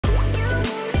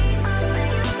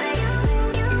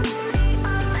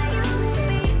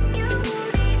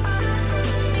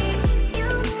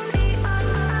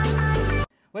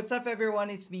What's up,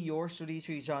 everyone? It's me, yours truly,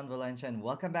 John Valencia, and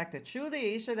welcome back to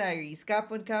Truly Asia Diaries,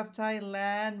 Kapun Kap,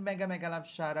 Thailand. Mega mega love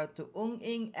shout out to Ung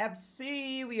Ing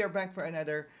FC. We are back for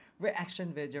another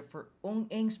reaction video for Ung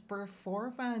Ing's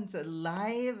performance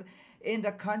live in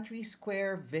the Country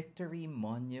Square Victory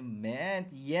Monument.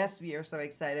 Yes, we are so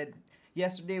excited.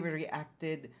 Yesterday we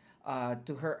reacted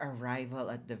to her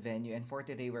arrival at the venue, and for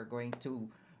today we're going to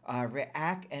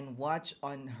react and watch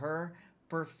on her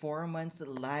performance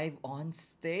live on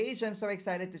stage. I'm so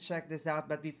excited to check this out.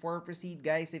 But before we proceed,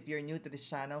 guys, if you're new to this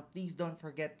channel, please don't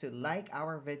forget to like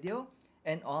our video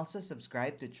and also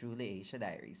subscribe to Truly Asia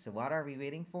Diaries. So what are we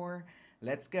waiting for?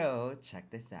 Let's go check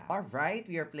this out. All right,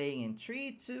 we are playing in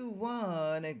 3, 2,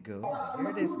 1, go. Here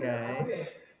it is, guys.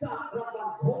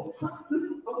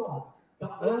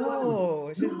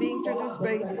 Oh, she's being introduced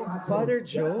by Father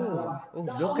Joe. Oh,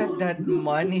 look at that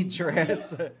money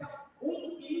dress.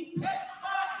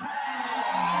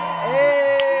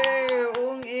 Hey,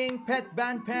 Ung Ing Pet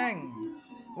Ban Peng.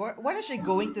 What is she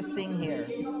going to sing here?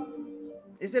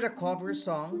 Is it a cover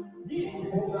song?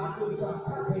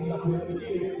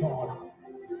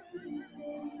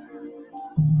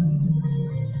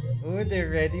 Oh,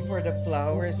 they're ready for the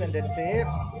flowers and the tip.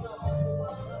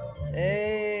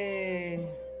 Hey.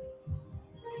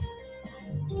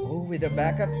 Oh, with the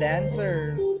backup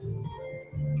dancers.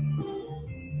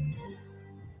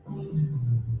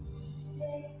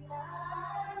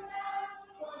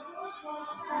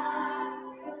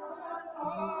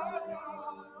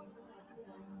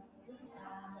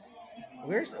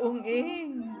 Where's Ung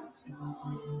Ing?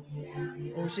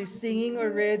 Oh, she's singing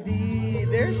already.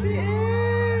 There she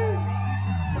is.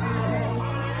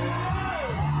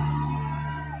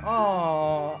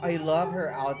 Oh, I love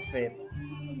her outfit.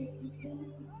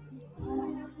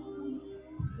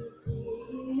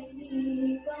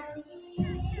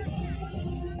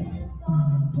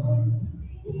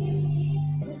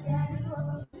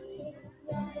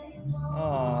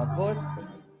 Oh, boss.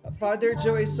 Father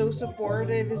Joe is so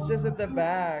supportive. He's just at the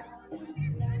back.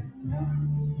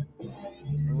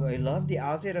 Oh, I love the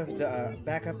outfit of the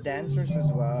backup dancers as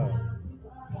well.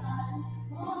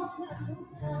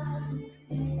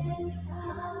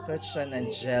 Such an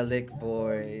angelic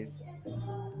voice.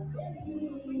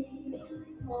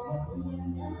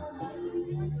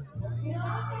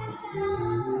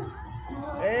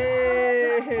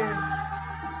 Hey!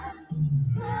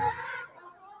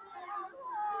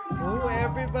 Oh,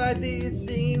 everybody is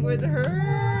singing with her.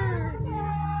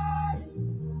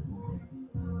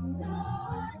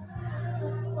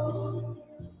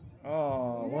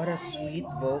 Oh, what a sweet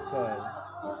vocal.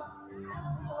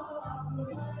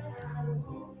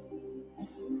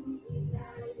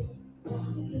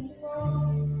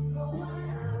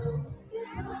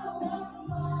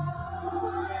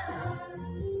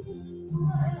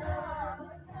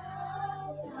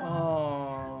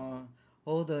 Oh,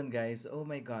 hold on, guys. Oh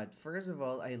my God. First of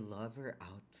all, I love her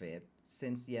outfit.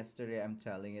 Since yesterday, I'm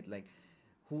telling it like,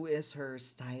 who is her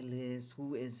stylist?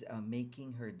 Who is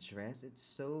making her dress? It's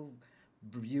so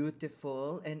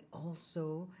beautiful, and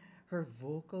also her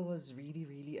vocal was really,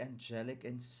 really angelic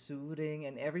and soothing,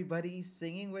 and everybody's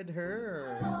singing with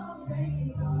her.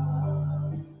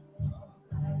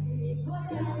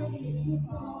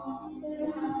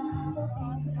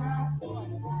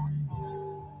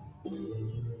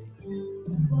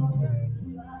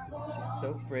 She's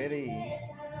so pretty.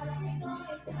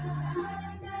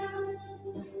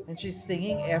 And she's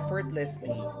singing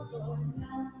effortlessly.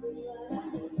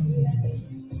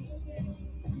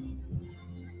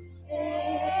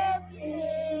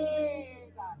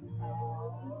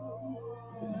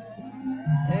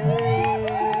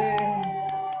 Hey!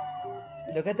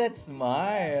 Look at that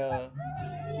smile.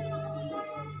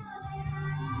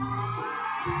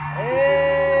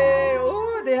 Hey!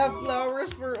 Oh, they have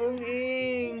flowers for Ung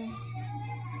Ing.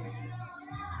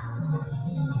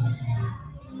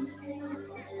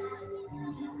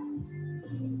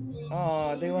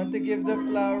 Oh, they want to give the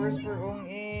flowers for Ung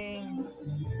Ing.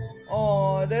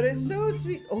 Oh, that is so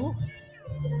sweet. Oh,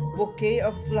 bouquet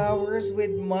of flowers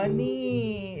with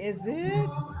money. Is it?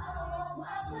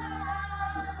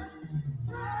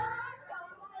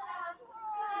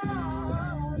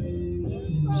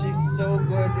 She's so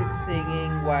good at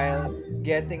singing while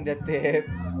getting the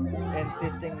tips and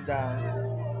sitting down.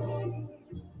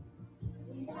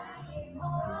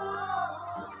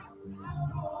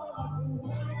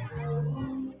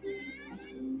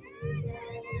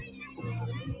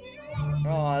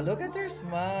 Oh, look at her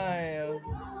smile.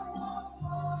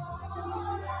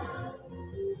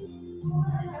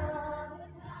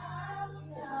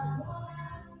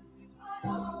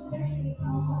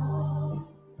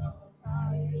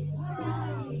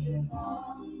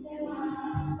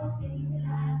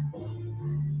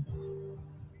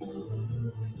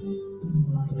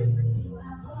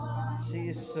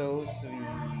 so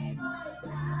sweet.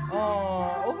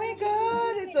 Oh my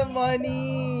god, it's a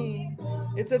money.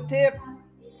 It's a tip.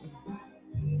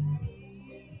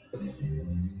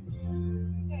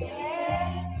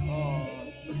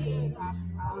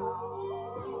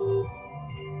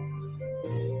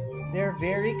 They're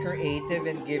very creative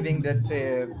in giving the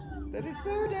tip. That is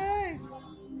so nice.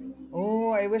 Oh,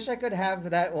 I wish I could have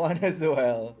that one as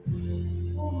well.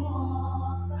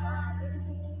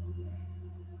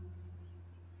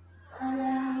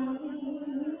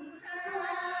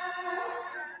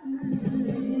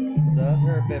 Love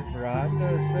her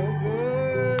vibrato, so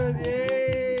good.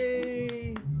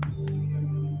 Yay!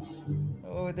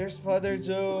 Oh, there's Father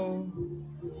Joe.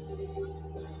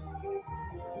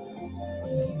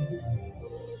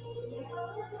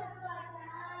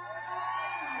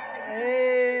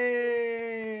 Hey!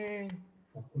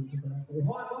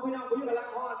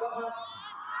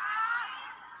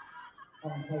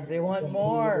 They want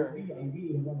more.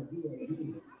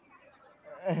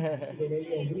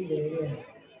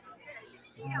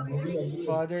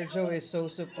 Father Joe is so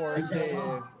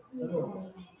supportive.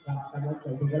 กำลังใจ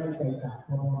เป็นกำลังใจจาก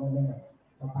พ่อแม่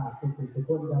ประภาสทุกค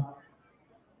นครับ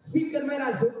ซิกกันไม่ล่า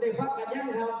สุดได้พักกันยัง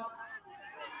ครับ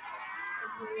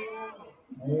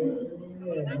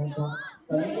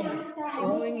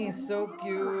Oing is so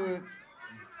cute.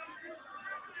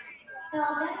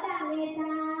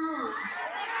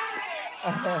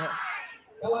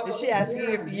 Is she asking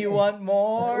if you want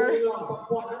more?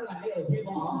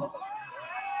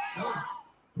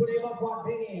 ผู้ใดว่าพอดเพ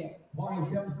ลงนี้พอให้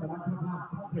เสริมสมรรถภาพ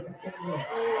เข้าไปกับเก็ตเลย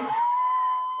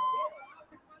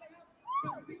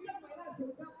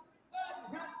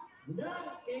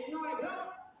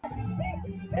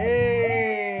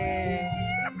Hey!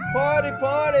 Party,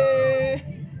 party!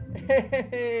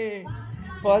 Hey!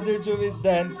 Father Joe is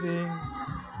dancing.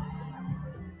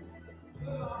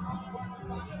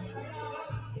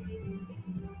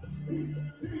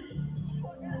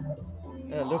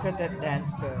 Look at that dance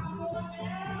step.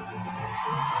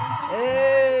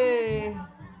 Hey!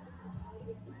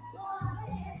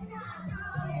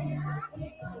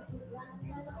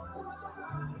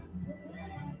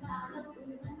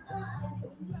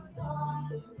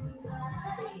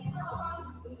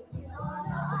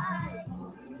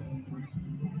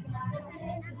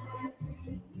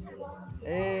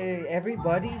 Hey,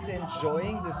 everybody's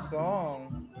enjoying the song.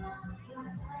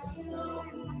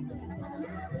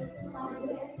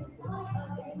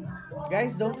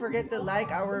 Guys, don't forget to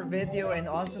like our video and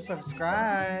also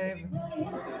subscribe.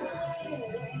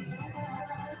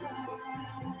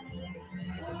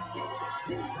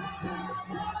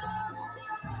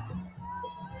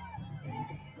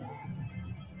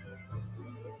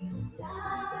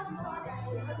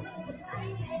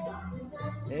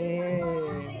 Hey.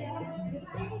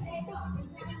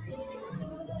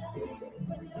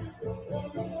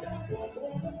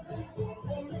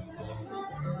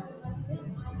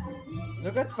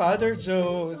 Look at Father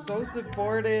Joe, so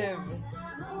supportive.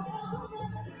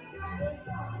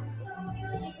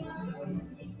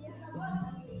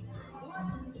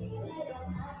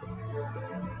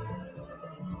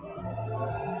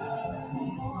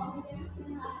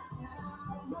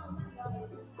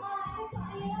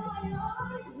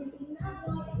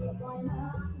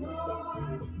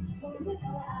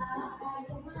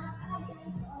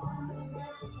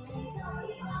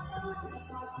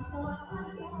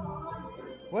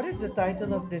 What is the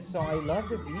title of this song? I love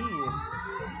the beat.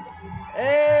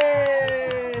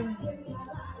 Hey!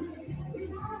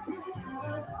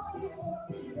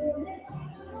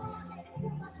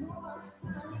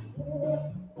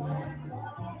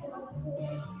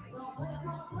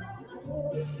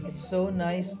 It's so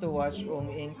nice to watch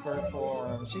Ong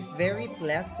perform. She's very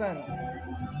pleasant.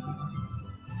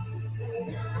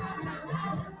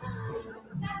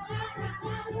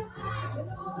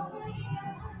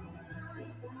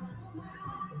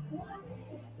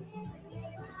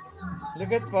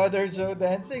 Look at Father Joe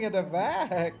dancing at the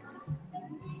back.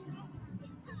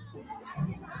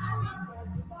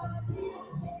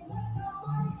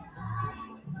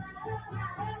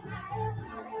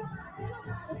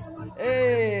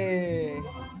 Hey!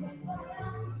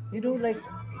 You know, like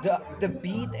the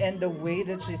beat and the way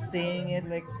that she's singing it,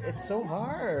 like it's so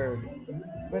hard,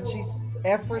 but she's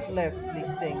effortlessly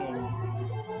singing.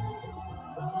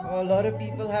 Oh, a lot of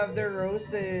people have their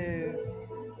roses.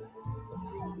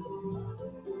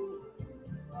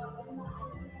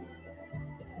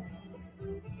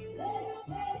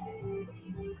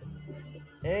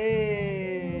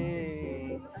 Hey!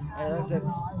 I love that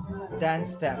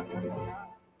dance step.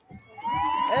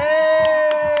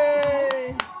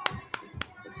 Hey!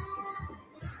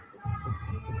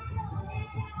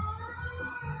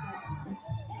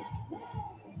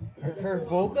 Her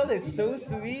vocal is so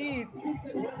sweet.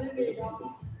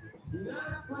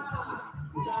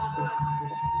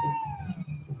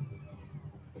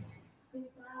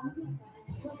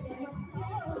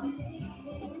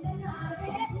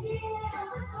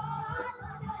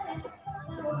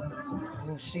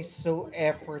 Oh, she's so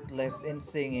effortless in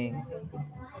singing.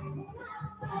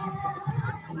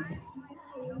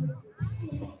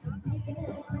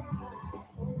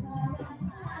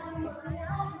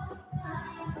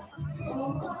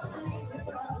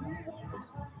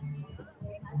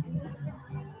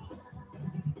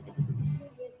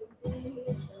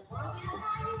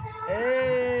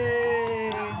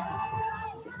 Hey!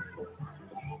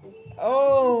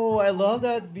 Oh, I love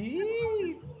that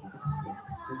beat.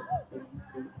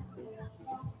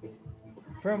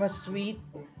 From a sweet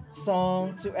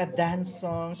song to a dance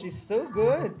song, she's so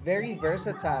good. Very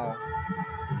versatile.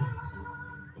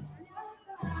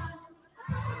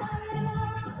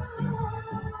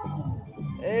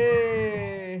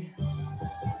 Hey!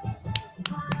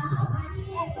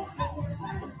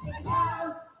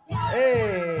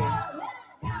 Hey!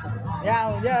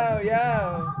 Yow, yow,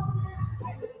 yow!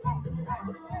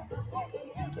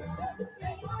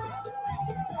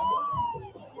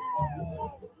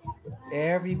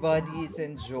 Everybody is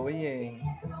enjoying.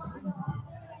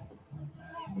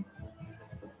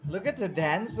 Look at the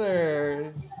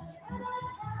dancers.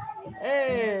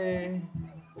 Hey!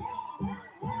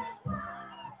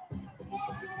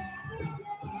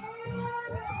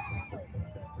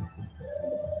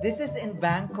 This is in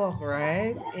Bangkok,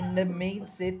 right? In the main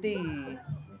city.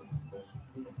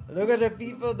 Look at the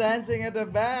people dancing at the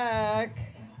back.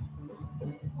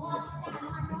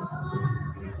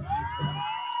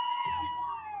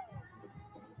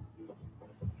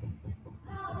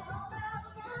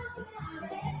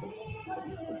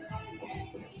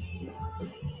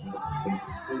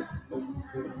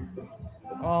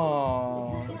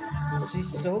 Oh, she's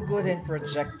so good in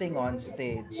projecting on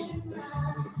stage.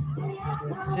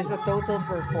 She's a total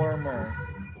performer.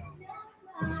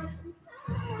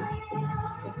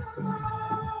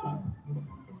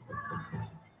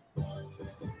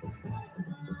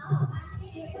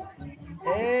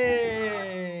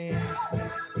 Hey!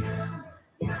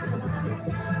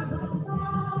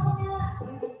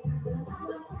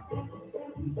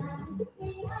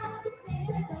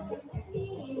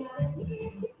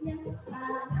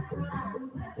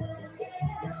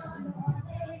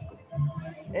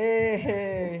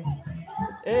 Hey!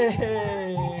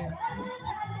 Hey!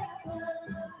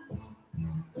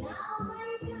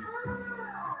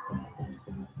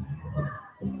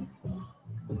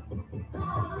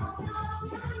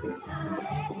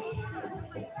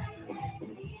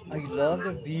 I love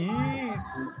the beat.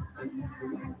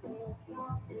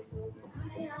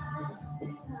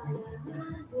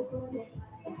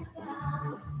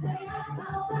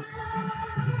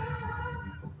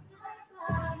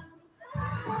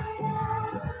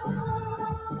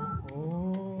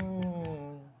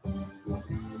 Oh.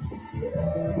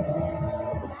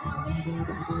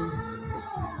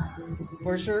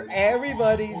 For sure,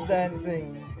 everybody's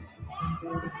dancing.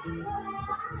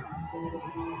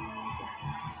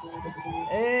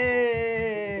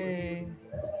 Hey!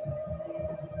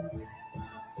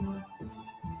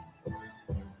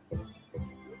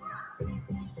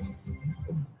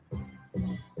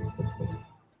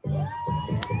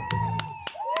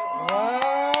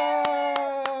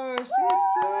 Wow! She's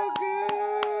so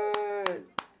good!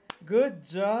 Good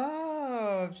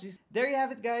job! There you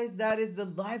have it, guys. That is the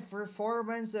live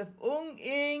performance of Ung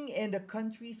Ing in the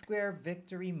Country Square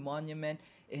Victory Monument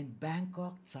in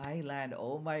Bangkok, Thailand.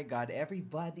 Oh my God,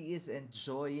 everybody is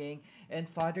enjoying. And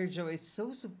Father Joe is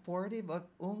so supportive of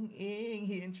Ung Ing.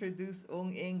 He introduced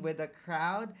Ung Ing with the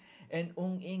crowd, and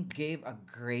Ung Ing gave a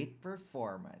great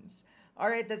performance.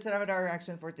 Alright, that's it about our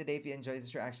reaction for today. If you enjoyed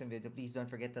this reaction video, please don't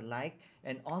forget to like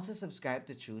and also subscribe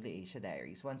to Truly Asia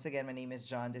Diaries. Once again, my name is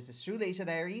John. This is Truly Asia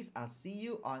Diaries. I'll see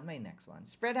you on my next one.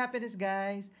 Spread happiness,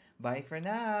 guys. Bye for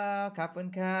now.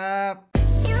 Kapun kap.